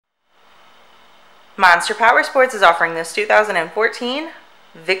Monster Powersports is offering this 2014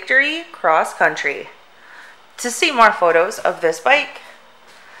 Victory Cross Country. To see more photos of this bike,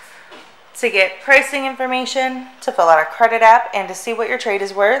 to get pricing information, to fill out a credit app, and to see what your trade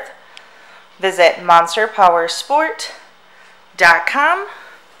is worth, visit monsterpowersport.com.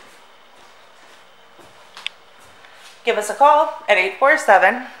 Give us a call at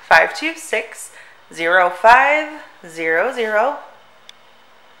 847-526-0500.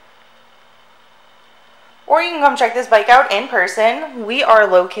 Or you can come check this bike out in person. We are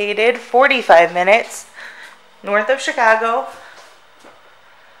located 45 minutes north of Chicago.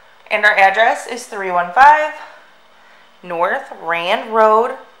 And our address is 315 North Rand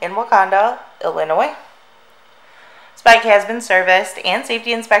Road in Wauconda, Illinois. This bike has been serviced and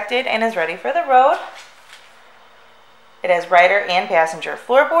safety inspected and is ready for the road. It has rider and passenger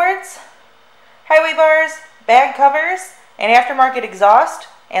floorboards, highway bars, bag covers, and aftermarket exhaust,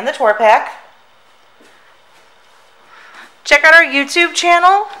 and the tour pack. Check out our YouTube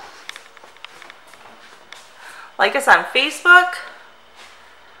channel. Like us on Facebook.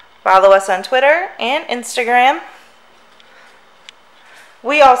 Follow us on Twitter and Instagram.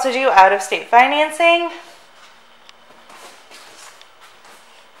 We also do out-of-state financing.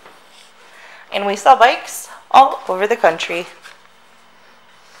 And we sell bikes all over the country.